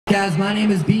Guys, my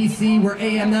name is BC. We're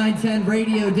AM 910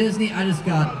 Radio Disney. I just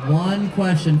got one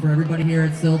question for everybody here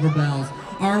at Silver Bells.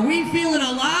 Are we feeling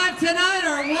alive tonight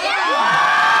or what?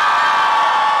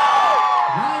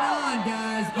 Right on,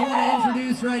 guys. I want to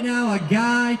introduce right now a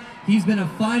guy. He's been a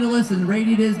finalist in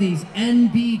Radio Disney's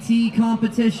NBT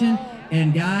competition.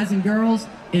 And guys and girls,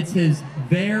 it's his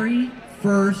very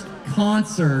first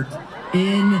concert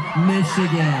in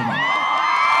Michigan.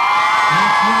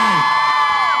 That's right.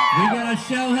 We gotta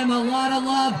show him a lot of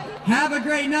love. Have a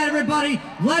great night, everybody.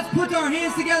 Let's put our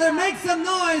hands together, make some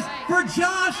noise for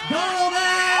Josh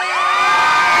Golden!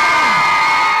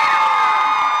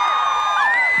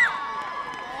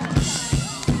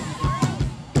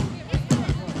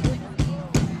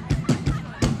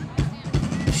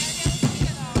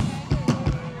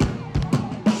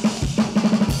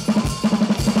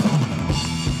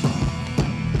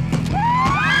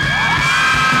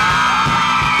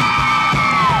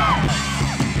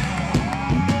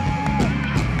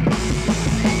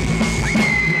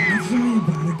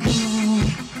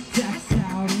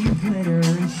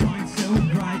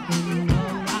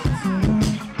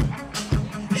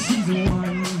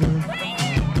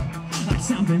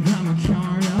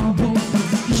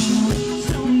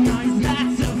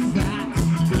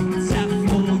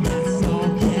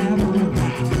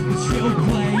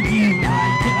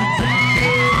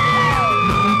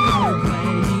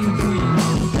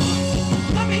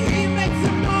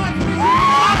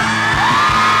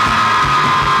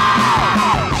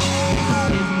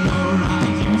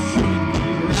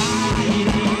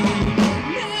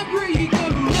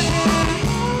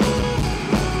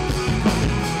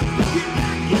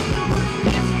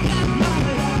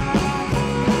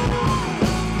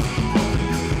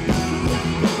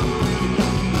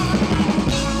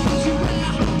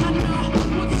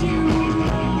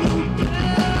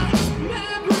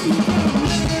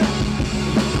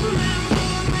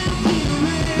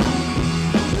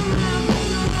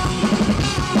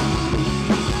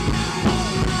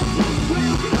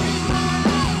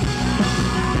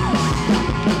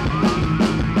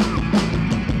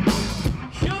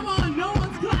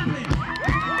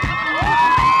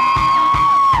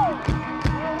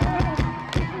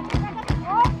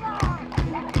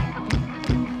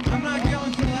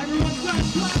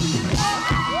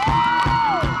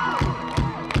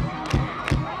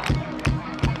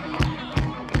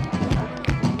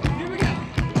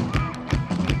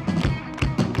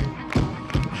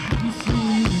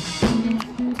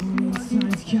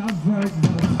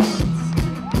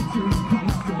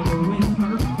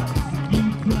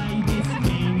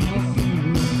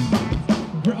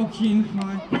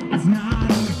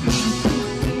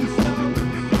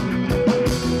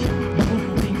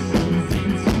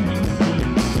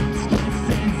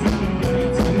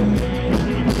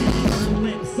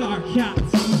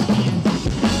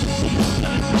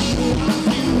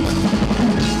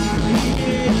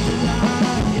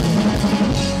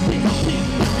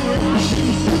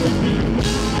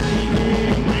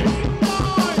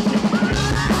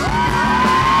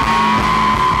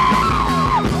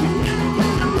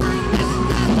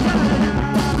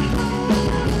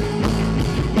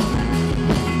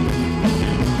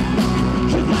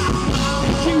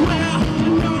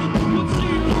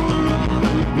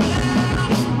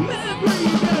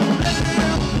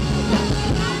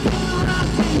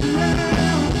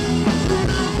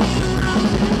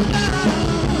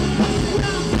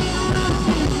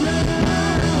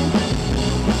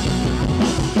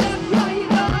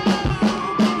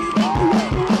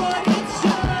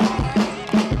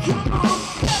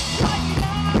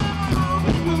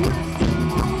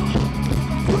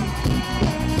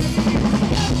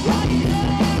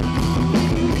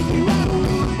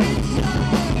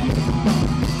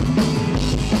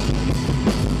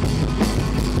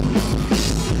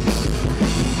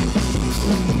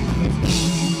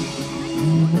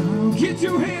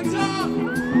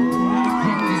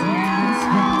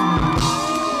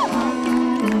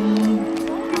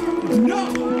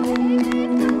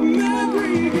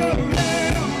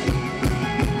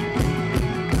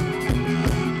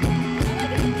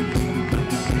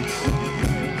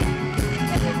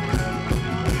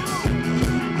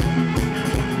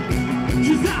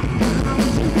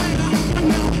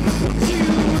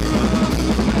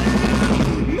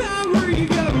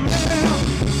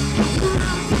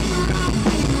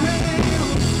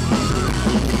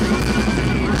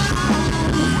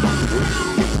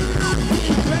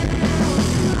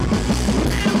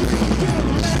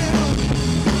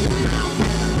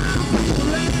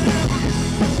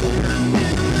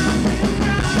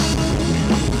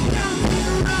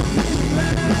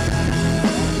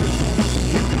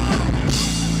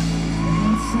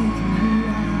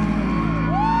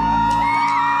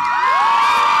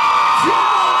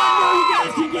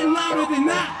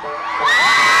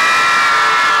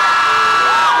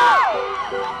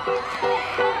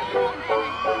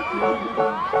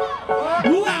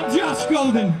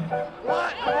 building.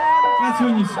 That's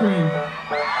when you scream.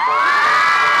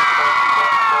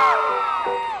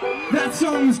 That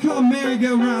song was called Merry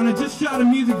Go Round. I just shot a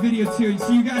music video to it,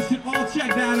 so you guys should all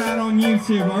check that out on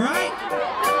YouTube, alright?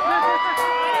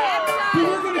 But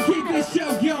we're gonna keep this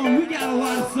show going. We got a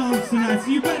lot of songs tonight, so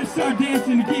you better start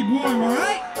dancing to keep warm,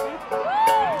 alright?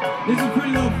 This is a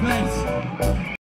pretty little face.